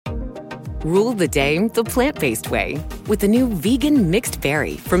Rule the day the plant-based way with the new vegan mixed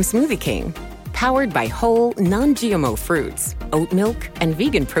berry from Smoothie King. Powered by whole, non-GMO fruits, oat milk, and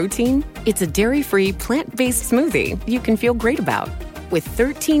vegan protein, it's a dairy-free, plant-based smoothie you can feel great about. With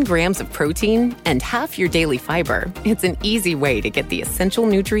 13 grams of protein and half your daily fiber, it's an easy way to get the essential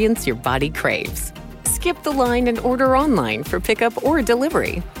nutrients your body craves. Skip the line and order online for pickup or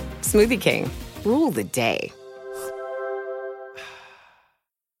delivery. Smoothie King. Rule the day.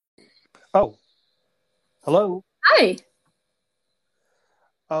 Oh, hello. Hi.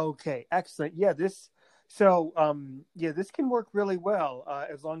 Okay, excellent. This can work really well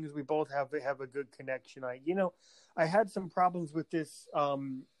as long as we both have a good connection. I had some problems with this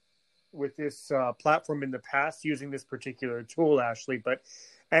platform in the past using this particular tool, Ashley, but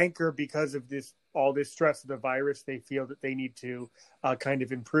Anchor, because of all this stress of the virus, they feel that they need to kind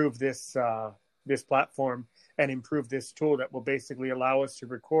of improve this platform and improve this tool that will basically allow us to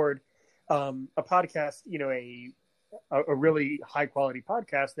record a podcast, a really high quality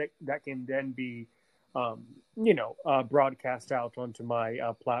podcast that can then be, broadcast out onto my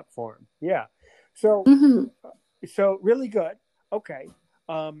platform. Yeah. So, so really good. Okay.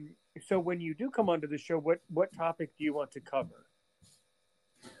 So when you do come onto the show, what topic do you want to cover?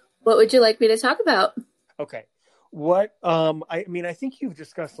 What would you like me to talk about? Okay. I think you've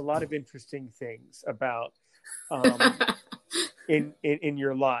discussed a lot of interesting things about, in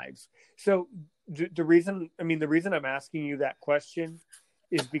your lives. So the reason I'm asking you that question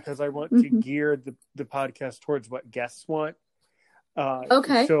is because I want to gear the podcast towards what guests want.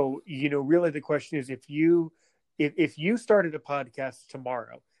 Okay. So, really the question is, if you started a podcast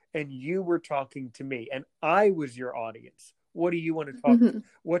tomorrow and you were talking to me and I was your audience, what do you want to talk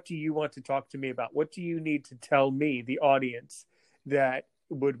what do you want to talk to me about? What do you need to tell me, the audience, that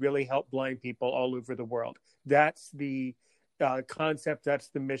would really help blind people all over the world? That's the concept. That's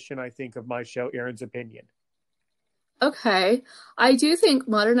the mission, I think, of my show, Aaron's Opinion. Okay. I do think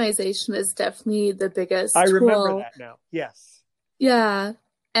modernization is definitely the biggest I tool. remember that now. Yes. Yeah.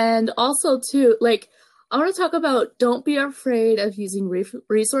 And also, too, I want to talk about don't be afraid of using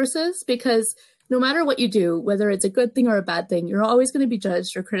resources, because no matter what you do, whether it's a good thing or a bad thing, you're always going to be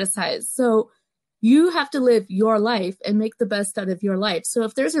judged or criticized. So you have to live your life and make the best out of your life. So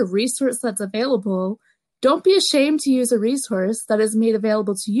if there's a resource that's available, don't be ashamed to use a resource that is made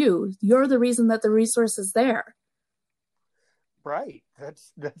available to you. You're the reason that the resource is there. Right.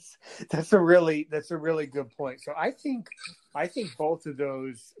 That's a really good point. So I think both of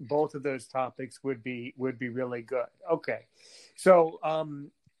those topics would be really good. Okay. So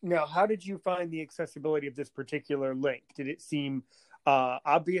now, how did you find the accessibility of this particular link? Did it seem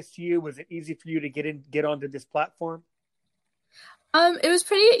obvious to you? Was it easy for you to get onto this platform? It was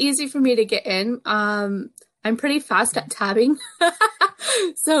pretty easy for me to get in. I'm pretty fast at tabbing.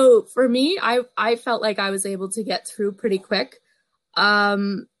 So for me, I felt like I was able to get through pretty quick.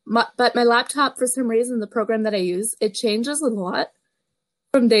 But my laptop, for some reason, the program that I use, it changes a lot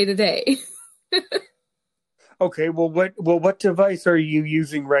from day to day. Okay. Well, what device are you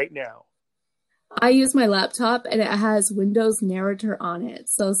using right now? I use my laptop and it has Windows Narrator on it.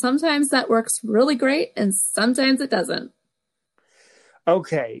 So sometimes that works really great and sometimes it doesn't.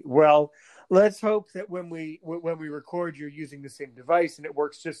 Okay. Well, let's hope that when we record, you're using the same device and it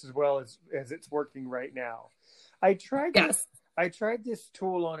works just as well as it's working right now. I tried this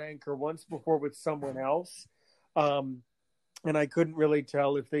tool on Anchor once before with someone else, and I couldn't really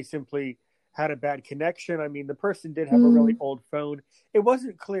tell if they simply had a bad connection. I mean, the person did have a really old phone. It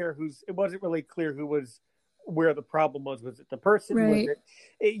wasn't really clear where the problem was. Was it the person? Right. Was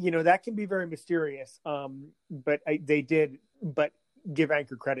it that can be very mysterious. But they did give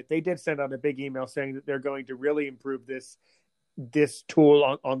Anchor credit. They did send out a big email saying that they're going to really improve this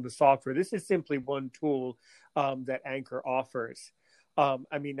tool on the software. This is simply one tool that Anchor offers. Now,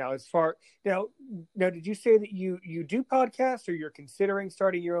 did you say that you do podcasts, or you're considering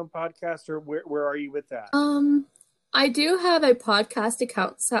starting your own podcast, or where are you with that? I do have a podcast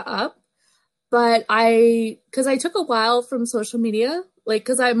account set up, but because I took a while from social media,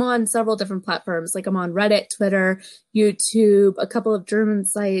 because I'm on several different platforms. I'm on Reddit, Twitter, YouTube, a couple of German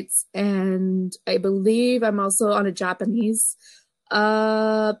sites, and I believe I'm also on a Japanese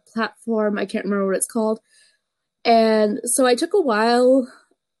platform. I can't remember what it's called. And so I took a while,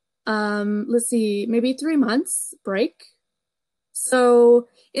 maybe 3 months break. So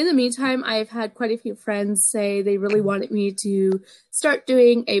in the meantime, I've had quite a few friends say they really wanted me to start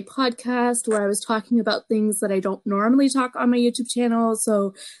doing a podcast where I was talking about things that I don't normally talk on my YouTube channel.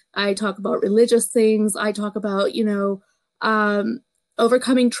 So I talk about religious things. I talk about,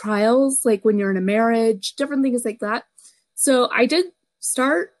 overcoming trials, like when you're in a marriage, different things like that. So I did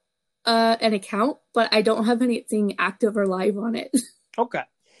start an account, but I don't have anything active or live on it. Okay.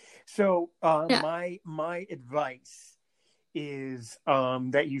 So Yeah. my advice is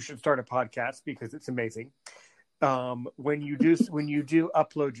that you should start a podcast because it's amazing. When you do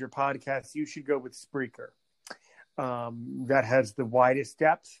upload your podcast, you should go with Spreaker. That has the widest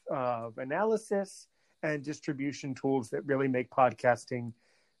depth of analysis and distribution tools that really make podcasting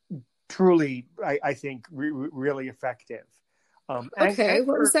truly, I think, really effective. Okay, Anchor,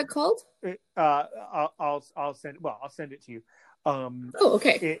 what was that called? I'll send it to you. Oh,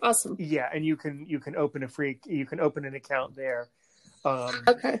 okay, awesome. Yeah, and you can open an account there.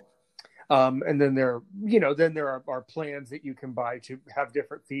 Okay. And then there are plans that you can buy to have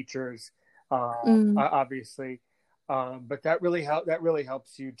different features, obviously. But that really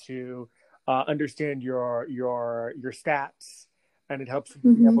helps you to understand your stats, and it helps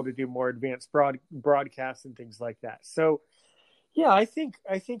you be able to do more advanced broadcasts and things like that. So, yeah, I think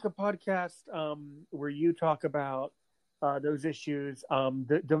a podcast where you talk about those issues,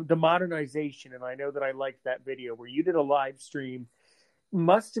 the modernization, and I know that I liked that video where you did a live stream.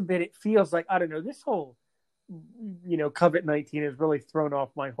 Must have been. It feels like, I don't know, this whole COVID-19 has really thrown off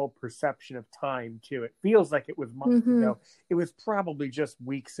my whole perception of time too. It feels like it was months ago. It was probably just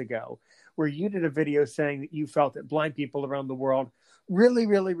weeks ago, where you did a video saying that you felt that blind people around the world really,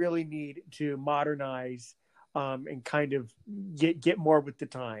 really, really need to modernize and kind of get more with the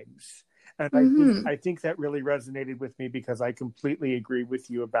times. And I think that really resonated with me because I completely agree with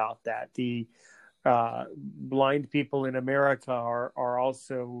you about that. The blind people in America are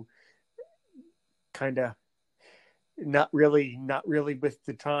also kind of not really with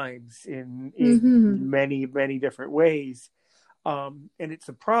the times in many, many different ways. And it's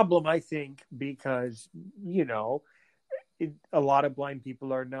a problem, I think, because, a lot of blind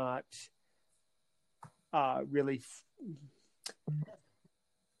people are not really,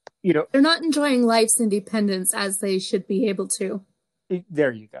 they're not enjoying life's independence as they should be able to.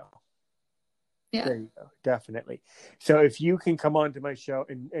 There you go. Yeah. There you go. Definitely. So if you can come on to my show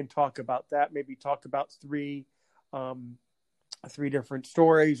and talk about that, maybe talk about three different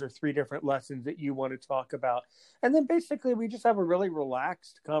stories or three different lessons that you want to talk about. And then basically we just have a really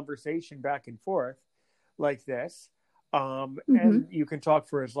relaxed conversation back and forth like this. And you can talk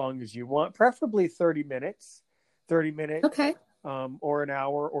for as long as you want, preferably 30 minutes. Okay. Or an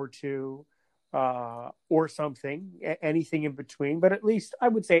hour or two, or something, anything in between, but I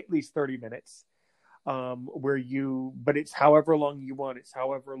would say at least 30 minutes. But it's however long you want. It's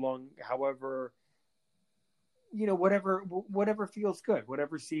however whatever feels good,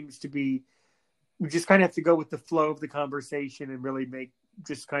 whatever seems to be. We just kind of have to go with the flow of the conversation and really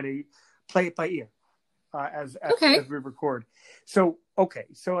just kind of play it by ear as we record. So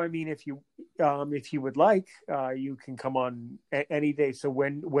I mean, if you would like, you can come on any day. So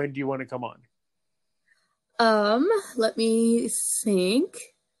when do you want to come on? Let me think.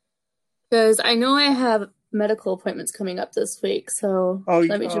 Because I know I have medical appointments coming up this week, so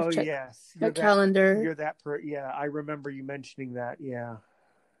let me just check my calendar. Yeah, I remember you mentioning that, yeah.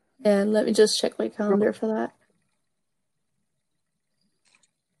 And let me just check my calendar for that.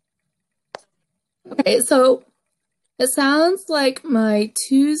 Okay, so it sounds like my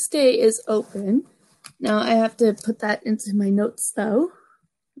Tuesday is open. Now I have to put that into my notes, though.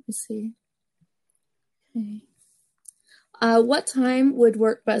 Let me see. Okay. What time would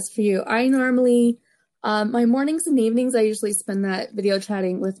work best for you? I normally, my mornings and evenings, I usually spend that video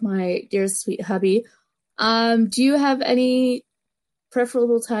chatting with my dear sweet hubby. Do you have any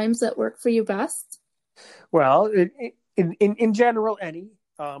preferable times that work for you best? Well, in general, any.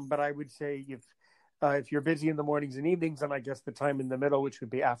 But I would say if you're busy in the mornings and evenings, then I guess the time in the middle, which would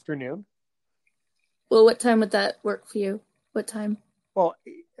be afternoon. Well, what time would that work for you? What time? Well,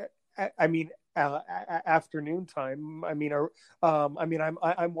 I mean, afternoon time.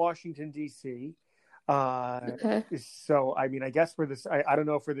 I'm Washington D.C. Okay. So I mean, I guess I don't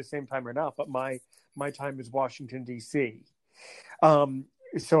know if we're the same time or not, but my time is Washington D.C.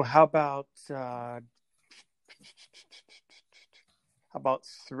 So how about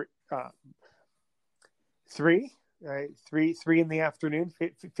three? Three, right? Three in the afternoon,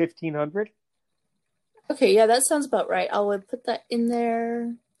 1500. Okay, yeah, that sounds about right. I would put that in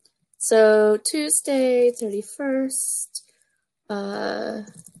there. So Tuesday, 31st,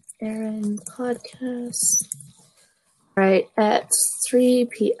 Aaron podcast, right, at 3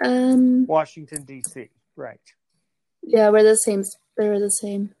 p.m. Washington, D.C., right. Yeah, we're the same. We're the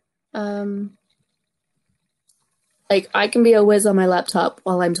same. Like, I can be a whiz on my laptop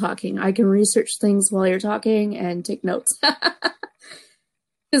while I'm talking. I can research things while you're talking and take notes.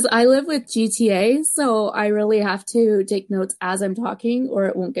 Because I live with GTA, so I really have to take notes as I'm talking or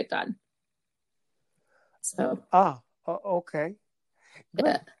it won't get done. So, Okay. Good,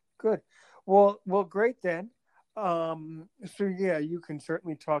 yeah. good. Well, great then. So yeah, you can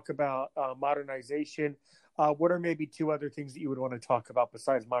certainly talk about modernization. What are maybe two other things that you would want to talk about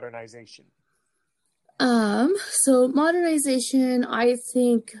besides modernization? So modernization, I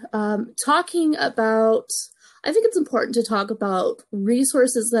think, I think it's important to talk about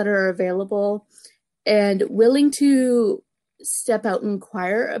resources that are available and willing to step out and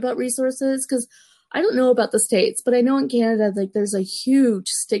inquire about resources. Because I don't know about the States, but I know in Canada, like there's a huge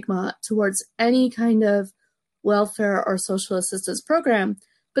stigma towards any kind of welfare or social assistance program.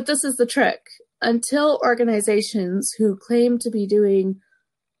 But this is the trick. Until organizations who claim to be doing,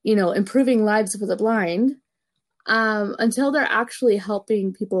 improving lives for the blind, until they're actually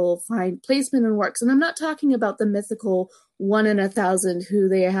helping people find placement and works. And I'm not talking about the mythical 1 in 1,000 who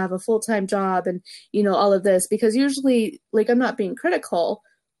they have a full-time job and, all of this, because usually, like, I'm not being critical,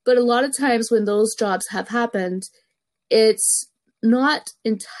 but a lot of times when those jobs have happened, it's not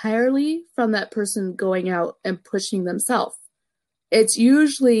entirely from that person going out and pushing themselves. It's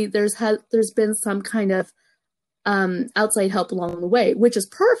usually there's been some kind of outside help along the way, which is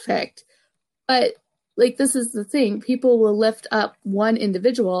perfect. But like, this is the thing, people will lift up one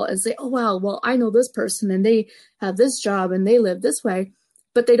individual and say, oh, wow, well, I know this person and they have this job and they live this way.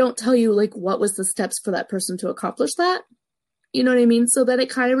 But they don't tell you, like, what was the steps for that person to accomplish that. You know what I mean? So that it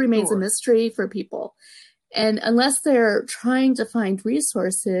kind of remains a mystery for people. And unless they're trying to find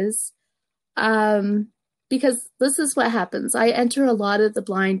resources, because this is what happens. I enter a lot of the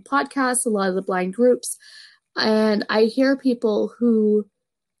blind podcasts, a lot of the blind groups, and I hear people who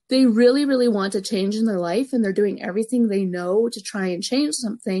they really, really want to change in their life and they're doing everything they know to try and change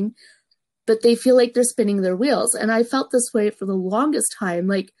something, but they feel like they're spinning their wheels. And I felt this way for the longest time.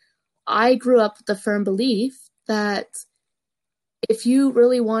 Like, I grew up with the firm belief that if you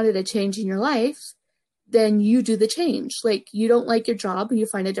really wanted a change in your life, then you do the change. Like, you don't like your job, you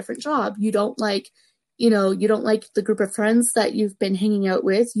find a different job. You don't like, you don't like the group of friends that you've been hanging out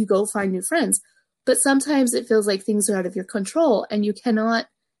with, you go find new friends. But sometimes it feels like things are out of your control and you cannot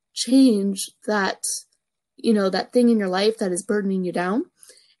change that, that thing in your life that is burdening you down.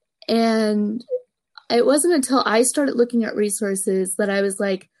 And it wasn't until I started looking at resources that I was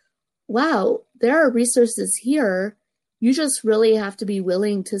like, wow, there are resources here. You just really have to be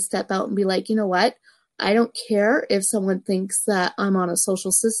willing to step out and be like, you know what? I don't care if someone thinks that I'm on a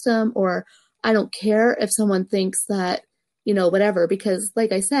social system, or I don't care if someone thinks that, whatever, because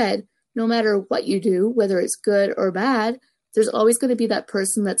like I said, no matter what you do, whether it's good or bad, there's always going to be that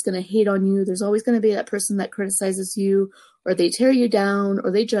person that's going to hate on you. There's always going to be that person that criticizes you, or they tear you down,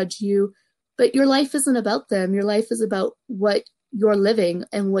 or they judge you. But your life isn't about them. Your life is about what you're living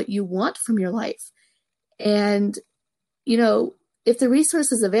and what you want from your life. And, if the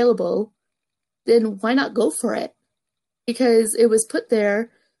resource is available, then why not go for it? Because it was put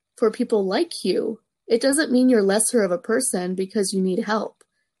there for people like you. It doesn't mean you're lesser of a person because you need help.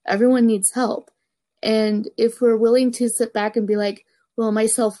 Everyone needs help. And if we're willing to sit back and be like, well, my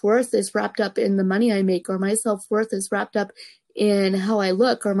self-worth is wrapped up in the money I make, or my self-worth is wrapped up in how I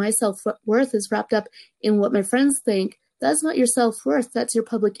look, or my self-worth is wrapped up in what my friends think, that's not your self-worth. That's your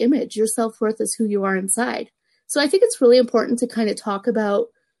public image. Your self-worth is who you are inside. So I think it's really important to kind of talk about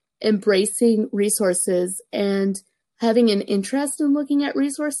embracing resources and having an interest in looking at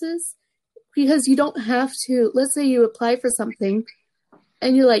resources, because you don't have to, let's say you apply for something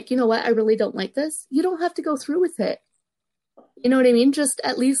and you're like, you know what, I really don't like this. You don't have to go through with it. You know what I mean? Just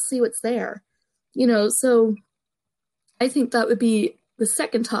at least see what's there. So I think that would be the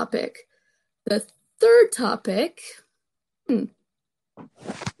second topic. The third topic,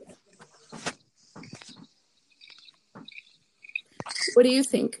 what do you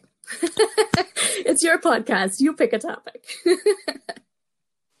think? It's your podcast. You pick a topic.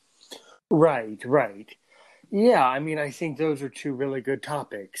 Right. Yeah, I mean, I think those are two really good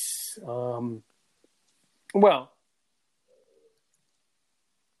topics. It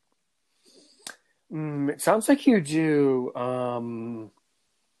sounds like you do.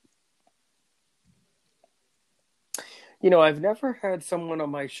 I've never had someone on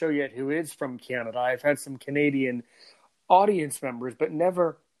my show yet who is from Canada. I've had some Canadian audience members, but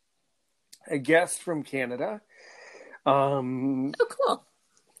never a guest from Canada. Oh, cool.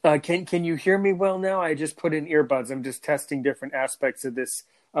 Can you hear me well now? I just put in earbuds. I'm just testing different aspects of this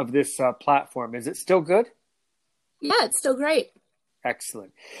platform. Is it still good? Yeah, it's still great.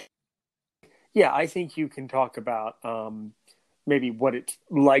 Excellent. Yeah, I think you can talk about maybe what it's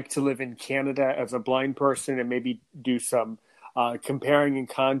like to live in Canada as a blind person, and maybe do some comparing and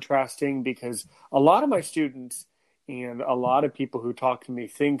contrasting, because a lot of my students and a lot of people who talk to me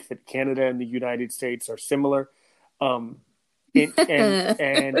think that Canada and the United States are similar. And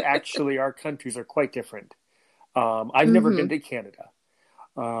actually our countries are quite different. I've never been to Canada.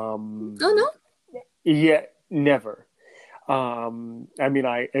 Oh, no? Yeah, never.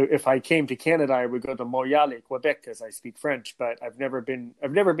 If I came to Canada, I would go to Montreal, Quebec, because I speak French, but I've never been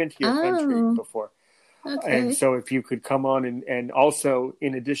to your country before. Okay. And so if you could come on and also,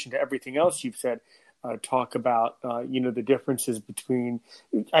 in addition to everything else you've said, talk about, the differences between,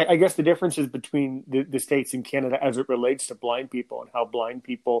 I guess the differences between the States and Canada as it relates to blind people, and how blind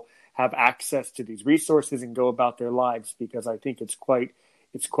people have access to these resources and go about their lives, because I think it's quite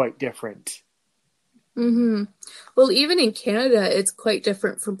different. Mm-hmm. Well, even in Canada, it's quite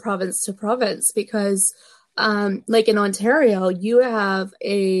different from province to province, because like in Ontario, you have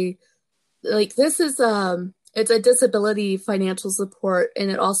it's a disability financial support, and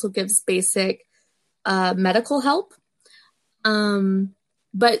it also gives basic medical help.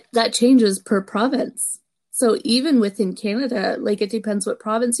 But that changes per province. So even within Canada, like, it depends what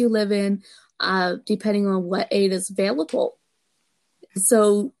province you live in, depending on what aid is available.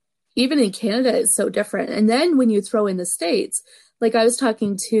 So even in Canada, it's so different. And then when you throw in the States, like, I was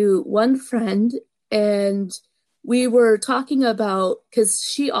talking to one friend, and we were talking about, because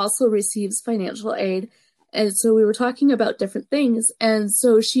she also receives financial aid. And so we were talking about different things. And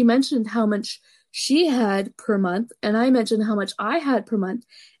so she mentioned how much she had per month, and I mentioned how much I had per month.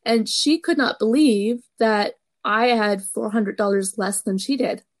 And she could not believe that I had $400 less than she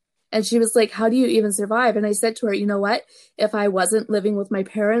did. And she was like, how do you even survive? And I said to her, you know what? If I wasn't living with my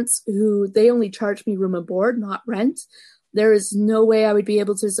parents, who they only charge me room and board, not rent, there is no way I would be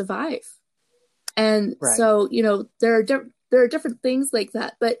able to survive. And Right. So, there are different things like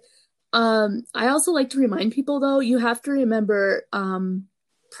that. But I also like to remind people, though, you have to remember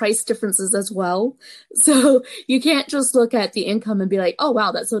price differences as well. So you can't just look at the income and be like, oh,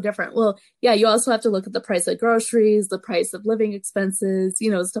 wow, that's so different. Well, yeah, you also have to look at the price of groceries, the price of living expenses,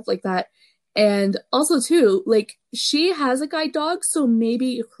 stuff like that. And also, too, like, she has a guide dog, so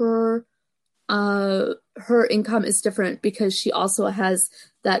maybe her income is different because she also has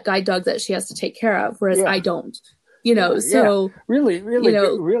that guide dog that she has to take care of, whereas I don't. So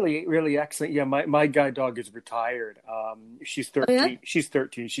really excellent. Yeah, my guide dog is retired. She's 13. Oh, yeah? She's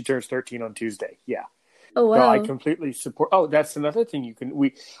 13. She turns 13 on Tuesday. Yeah. Oh, wow. So I completely support. Oh, that's another thing you can.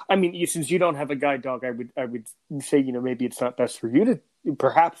 Since you don't have a guide dog, I would say, maybe it's not best for you to.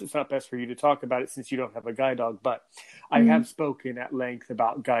 Perhaps it's not best for you to talk about it since you don't have a guide dog. But I have spoken at length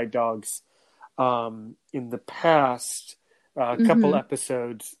about guide dogs in the past. A couple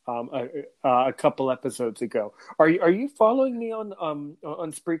episodes ago. Are you following me on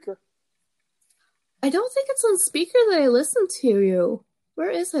Spreaker? I don't think it's on Speaker that I listen to you. Where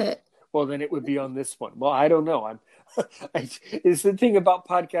is it? Well, then it would be on this one. Well, I don't know. It's the thing about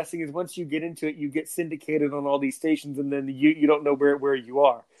podcasting is once you get into it, you get syndicated on all these stations, and then you don't know where you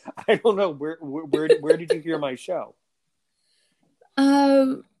are. I don't know where did you hear my show?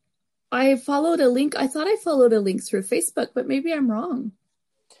 I followed a link. I thought I followed a link through Facebook, but maybe I'm wrong.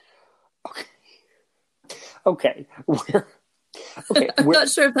 Okay. I'm not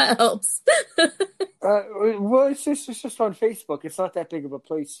sure if that helps. Well, it's just on Facebook. It's not that big of a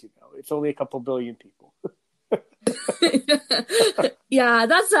place, It's only a couple billion people. Yeah,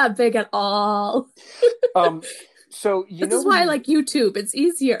 that's not big at all. So this is why I like YouTube. It's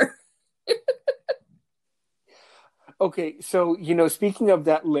easier. Okay, so speaking of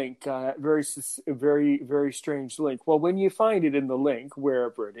that link, very, very strange link. Well, when you find it in the link,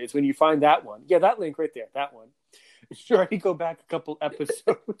 wherever it is, when you find that one, that link right there, that one, try to go back a couple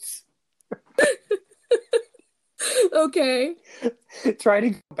episodes. Okay. Try to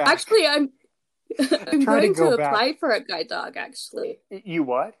go back. Actually, I'm going to apply for a guide dog. Actually, you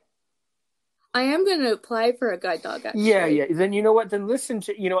what? I am going to apply for a guide dog. Actually, yeah. Then you know what? Then listen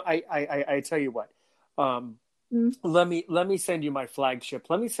to I tell you what. Let me send you my flagship.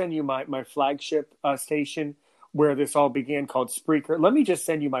 Let me send you my flagship station where this all began, called Spreaker. Let me just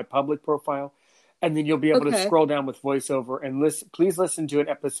send you my public profile, and then you'll be able to scroll down with voiceover and listen. Please listen to an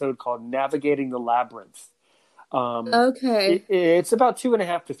episode called "Navigating the Labyrinth." Okay, it's about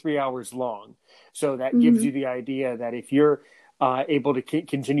 2.5 to 3 hours long, so that gives you the idea that if you're able to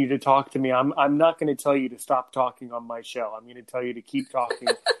continue to talk to me, I'm not going to tell you to stop talking on my show. I'm going to tell you to keep talking.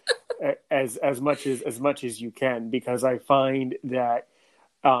 as much as you can, because I find that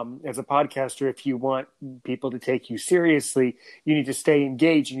as a podcaster, if you want people to take you seriously, you need to stay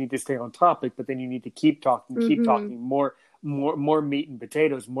engaged, you need to stay on topic, but then you need to keep talking more meat and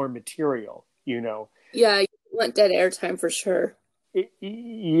potatoes, more material, Yeah, want dead air time for sure.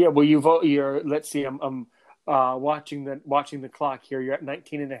 Yeah, well, you're. Let's see. I'm watching the clock here. You're at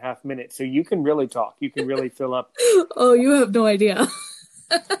 19 and a half minutes, so you can really talk. You can really fill up. Oh, you have no idea.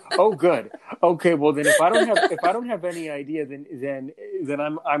 Oh, good. Okay, well then, if I don't have any idea, then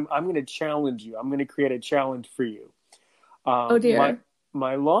I'm going to challenge you. I'm going to create a challenge for you. Oh dear.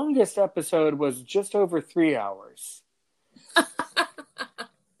 My longest episode was just over 3 hours.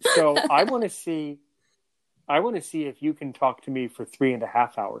 So I want to see if you can talk to me for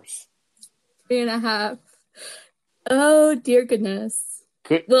 3.5 hours. 3.5. Oh dear goodness.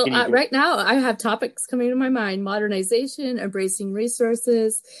 Well, right now I have topics coming to my mind: modernization, embracing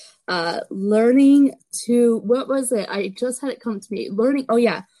resources, learning to, what was it? I just had it come to me. Learning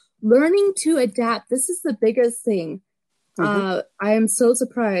to adapt. This is the biggest thing. I am so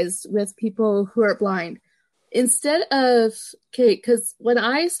surprised with people who are blind. Instead of, because when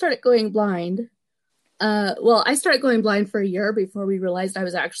I started going blind, I started going blind for a year before we realized I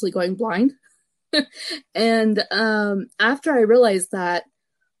was actually going blind. And after I realized that,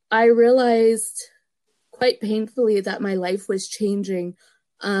 I realized quite painfully that my life was changing.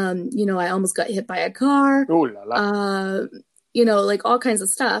 I almost got hit by a car, like all kinds of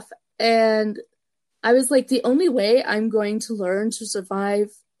stuff. And I was like, the only way I'm going to learn to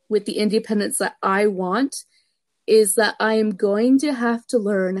survive with the independence that I want is that I am going to have to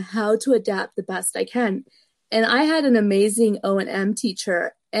learn how to adapt the best I can. And I had an amazing O&M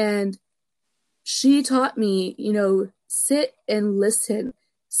teacher, and she taught me, sit and listen,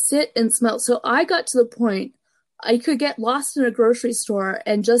 sit and smell. So I got to the point I could get lost in a grocery store,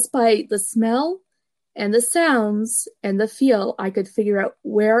 and just by the smell and the sounds and the feel, I could figure out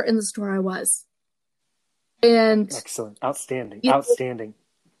where in the store I was. And excellent, outstanding.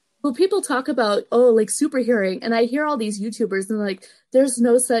 Well, people talk about, like super hearing, and I hear all these YouTubers and like, there's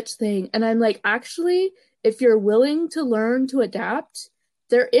no such thing. And I'm like, actually, if you're willing to learn to adapt,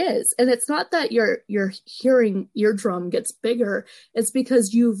 there is. And it's not that your hearing eardrum gets bigger. It's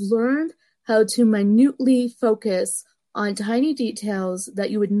because you've learned how to minutely focus on tiny details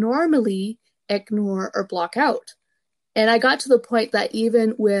that you would normally ignore or block out. And I got to the point that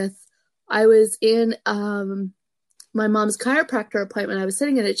even I was in my mom's chiropractor appointment, I was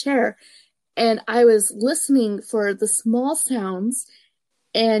sitting in a chair and I was listening for the small sounds,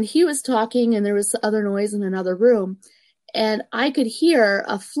 and he was talking and there was other noise in another room. And I could hear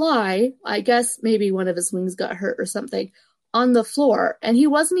a fly, I guess maybe one of his wings got hurt or something, on the floor. And he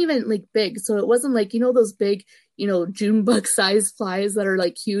wasn't even like big. So it wasn't like, those big, June bug sized flies that are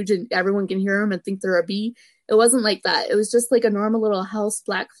like huge and everyone can hear them and think they're a bee. It wasn't like that. It was just like a normal little house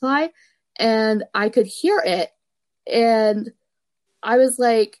black fly. And I could hear it. And I was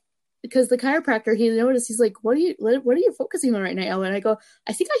like, because the chiropractor, he noticed, he's like, what are you focusing on right now? And I go,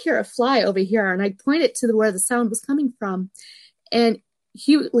 I think I hear a fly over here. And I pointed to where the sound was coming from. And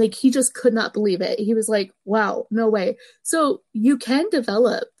he just could not believe it. He was like, wow, no way. So you can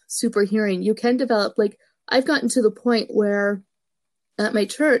develop super hearing. You can develop, like, I've gotten to the point where at my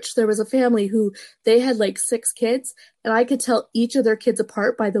church, there was a family who they had like 6 kids, and I could tell each of their kids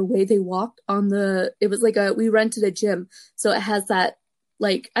apart by the way they walked it was like we rented a gym. So it has that,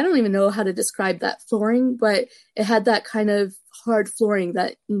 like, I don't even know how to describe that flooring, but it had that kind of hard flooring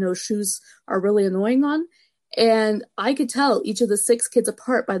that, shoes are really annoying on. And I could tell each of the 6 kids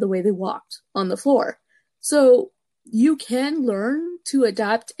apart by the way they walked on the floor. So you can learn to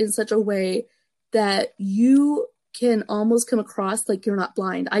adapt in such a way that you can almost come across like you're not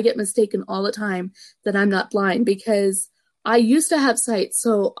blind. I get mistaken all the time that I'm not blind because I used to have sight.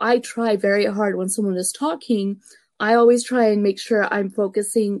 So I try very hard when someone is talking. I always try and make sure I'm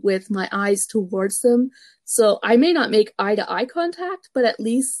focusing with my eyes towards them. So I may not make eye-to-eye contact, but at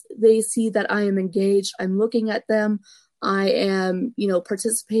least they see that I am engaged. I'm looking at them. I am,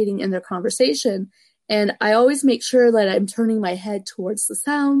 participating in their conversation. And I always make sure that I'm turning my head towards the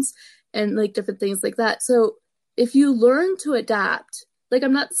sounds and like different things like that. So if you learn to adapt, like,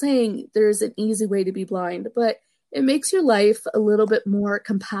 I'm not saying there's an easy way to be blind, but it makes your life a little bit more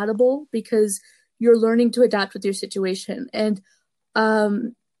compatible because you're learning to adapt with your situation. And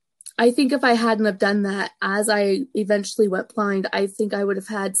I think if I hadn't have done that as I eventually went blind, I think I would have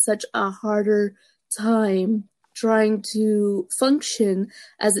had such a harder time trying to function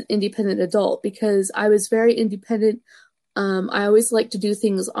as an independent adult because I was very independent. I always like to do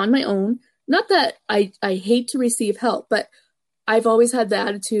things on my own. Not that I hate to receive help, but I've always had the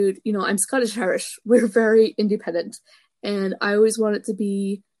attitude, I'm Scottish Irish. We're very independent. And I always wanted to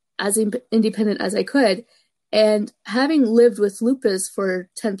be as independent as I could. And having lived with lupus for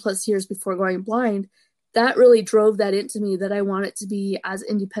 10 plus years before going blind, that really drove that into me that I wanted to be as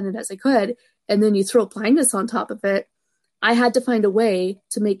independent as I could. and then you throw blindness on top of it, I had to find a way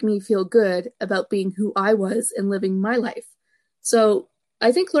to make me feel good about being who I was and living my life. So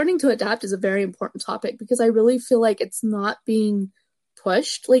I think learning to adapt is a very important topic because I really feel like it's not being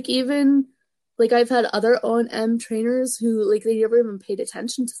pushed. Like even like I've had other O&M trainers who like they never even paid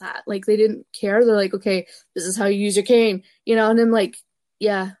attention to that. Like they didn't care. They're like, okay, this is how you use your cane, and I'm like,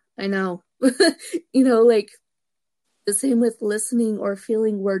 yeah, I know. Like the same with listening or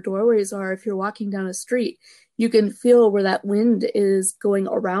feeling where doorways are. If you're walking down a street, you can feel where that wind is going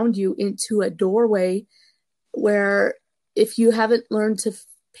around you into a doorway where if you haven't learned to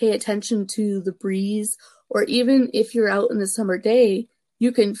pay attention to the breeze, or even if you're out in the summer day,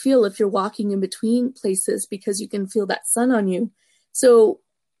 you can feel if you're walking in between places because you can feel that sun on you. So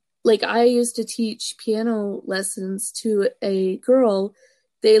like I used to teach piano lessons to a girl.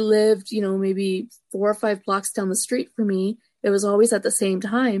 They lived, maybe 4 or 5 blocks down the street from me. It was always at the same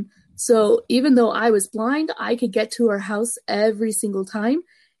time. So even though I was blind, I could get to her house every single time.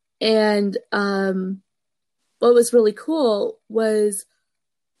 And what was really cool was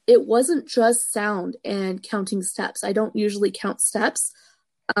it wasn't just sound and counting steps. I don't usually count steps.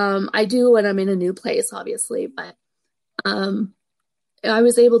 I do when I'm in a new place, obviously, but I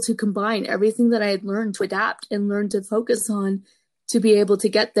was able to combine everything that I had learned to adapt and learn to focus on to be able to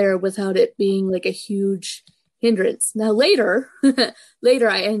get there without it being like a huge hindrance. Now later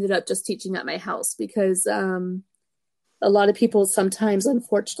I ended up just teaching at my house because a lot of people sometimes,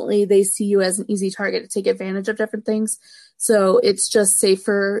 unfortunately, they see you as an easy target to take advantage of different things. So it's just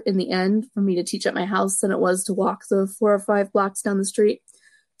safer in the end for me to teach at my house than it was to walk the 4 or 5 blocks down the street.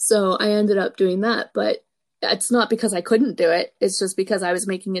 So I ended up doing that, but it's not because I couldn't do it. It's just because I was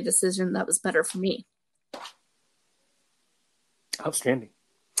making a decision that was better for me. Outstanding.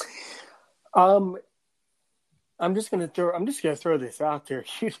 I'm just gonna throw this out there.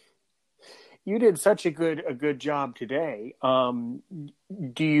 You did such a good job today.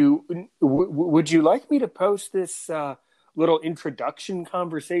 Would you like me to post this little introduction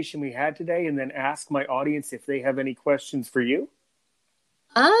conversation we had today, and then ask my audience if they have any questions for you?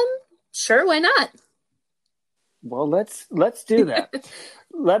 Sure, why not? Well, let's do that.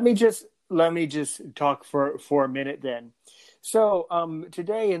 Let me just talk for a minute then. So,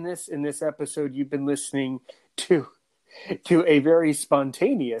 today in this episode, you've been listening to a very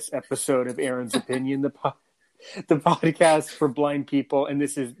spontaneous episode of Aaron's Opinion, the podcast for blind people, and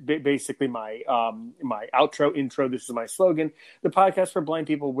this is basically my my intro. This is my slogan: the podcast for blind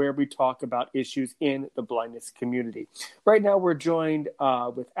people, where we talk about issues in the blindness community. Right now, we're joined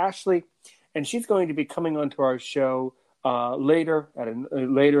with Ashley, and she's going to be coming onto our show later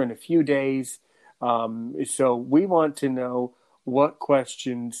in a few days. So we want to know, what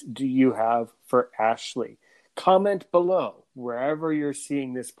questions do you have for Ashley? Comment below wherever you're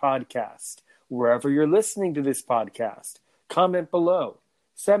seeing this podcast, wherever you're listening to this podcast. Comment below.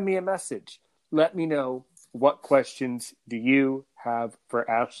 Send me a message. Let me know, what questions do you have for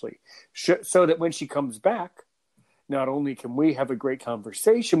Ashley, so that when she comes back, not only can we have a great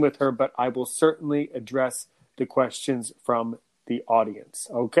conversation with her, but I will certainly address the questions from the audience.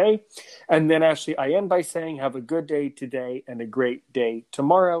 Okay? And then, Ashley, I end by saying, have a good day today and a great day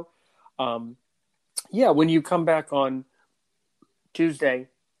tomorrow. When you come back on Tuesday,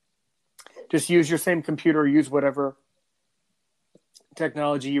 just use your same computer, use whatever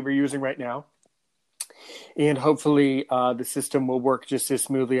technology you were using right now, and hopefully the system will work just as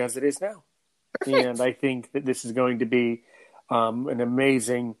smoothly as it is now. Perfect. And I think that this is going to be an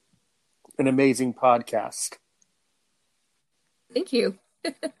amazing podcast. Thank you.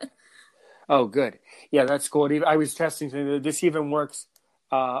 Oh, good. Yeah, that's cool. I was testing something. This even works.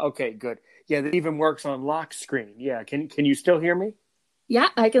 Okay, good. Yeah, this even works on lock screen. Yeah, can you still hear me? Yeah,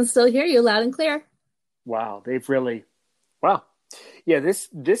 I can still hear you loud and clear. Wow, wow. Yeah, this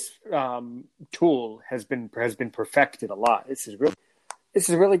tool has been perfected a lot. This is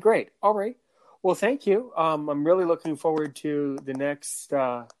really great. All right. Well, thank you. I'm really looking forward to the next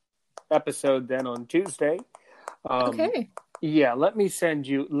episode then on Tuesday. Okay. Yeah, let me send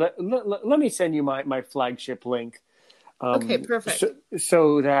you my flagship link. Okay, perfect.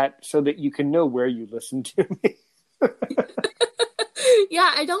 So that you can know where you listen to me. Yeah,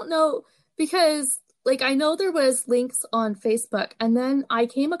 I don't know, because I know there was links on Facebook, and then I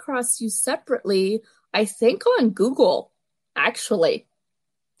came across you separately, I think on Google, actually.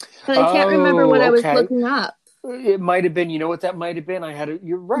 But I can't remember what I was looking up. It might have been, you know what that might have been?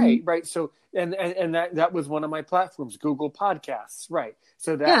 You're right, mm-hmm. Right. So, and that was one of my platforms, Google Podcasts, right.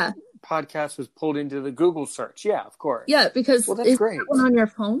 So that podcast was pulled into the Google search. Yeah, of course. Yeah, because that's great. That one on your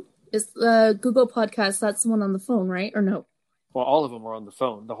phone? Is the Google Podcast, that's the one on the phone, right? Or no? Well, all of them are on the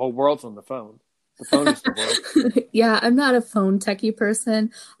phone. The whole world's on the phone. The phone is the world. Yeah, I'm not a phone techie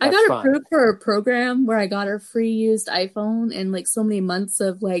person. I That's got fine. approved for a program where I got a free used iPhone and like so many months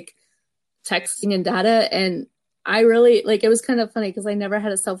of like texting and data. And I really like it was kind of funny because I never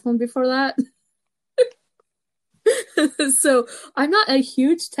had a cell phone before that. So I'm not a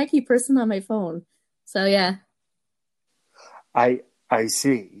huge techie person on my phone. So yeah. I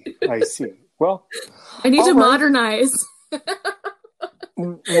see. Well, I need to all right. modernize.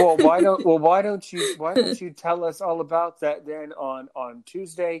 Well, why don't you tell us all about that then on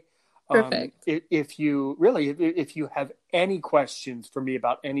Tuesday? Perfect. If you have any questions for me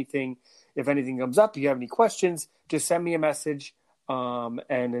about anything, if anything comes up, if you have any questions, just send me a message. And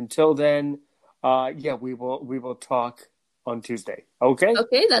until then, we will talk on Tuesday. Okay?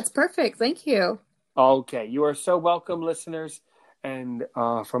 Okay, that's perfect. Thank you. Okay. You are so welcome, listeners. And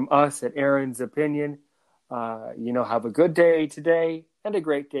from us at Aaron's Opinion, have a good day today and a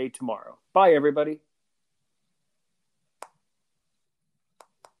great day tomorrow. Bye, everybody.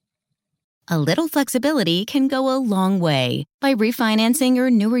 A little flexibility can go a long way. By refinancing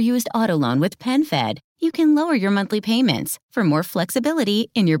your newer used auto loan with PenFed, you can lower your monthly payments for more flexibility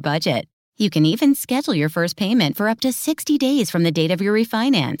in your budget. You can even schedule your first payment for up to 60 days from the date of your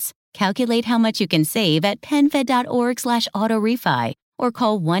refinance. Calculate how much you can save at penfed.org/autorefi or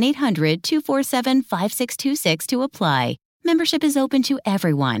call 1-800-247-5626 to apply. Membership is open to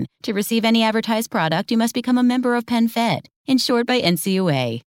everyone. To receive any advertised product, you must become a member of PenFed, insured by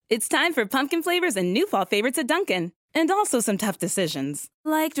NCUA. It's time for pumpkin flavors and new fall favorites at Dunkin'. And also some tough decisions.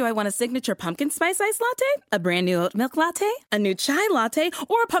 Like, do I want a signature pumpkin spice iced latte? A brand new oat milk latte? A new chai latte?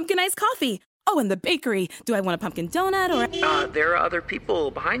 Or a pumpkin iced coffee? Oh, and the bakery. Do I want a pumpkin donut or... There are other people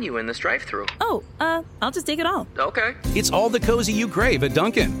behind you in this drive-thru. Oh, I'll just take it all. Okay. It's all the cozy you crave at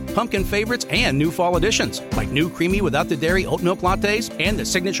Dunkin'. Pumpkin favorites and new fall additions, like new creamy without the dairy oat milk lattes and the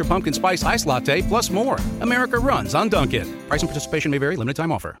signature pumpkin spice iced latte, plus more. America runs on Dunkin'. Price and participation may vary. Limited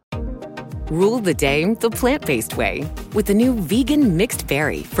time offer. Rule the day the plant-based way with the new vegan mixed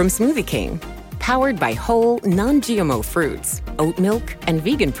berry from Smoothie King. Powered by whole, non-GMO fruits, oat milk, and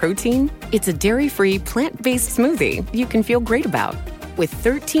vegan protein, it's a dairy-free, plant-based smoothie you can feel great about. With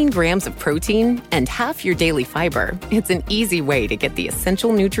 13 grams of protein and half your daily fiber, it's an easy way to get the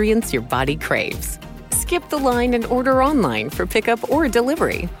essential nutrients your body craves. Skip the line and order online for pickup or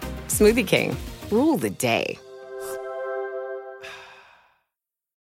delivery. Smoothie King. Rule the day.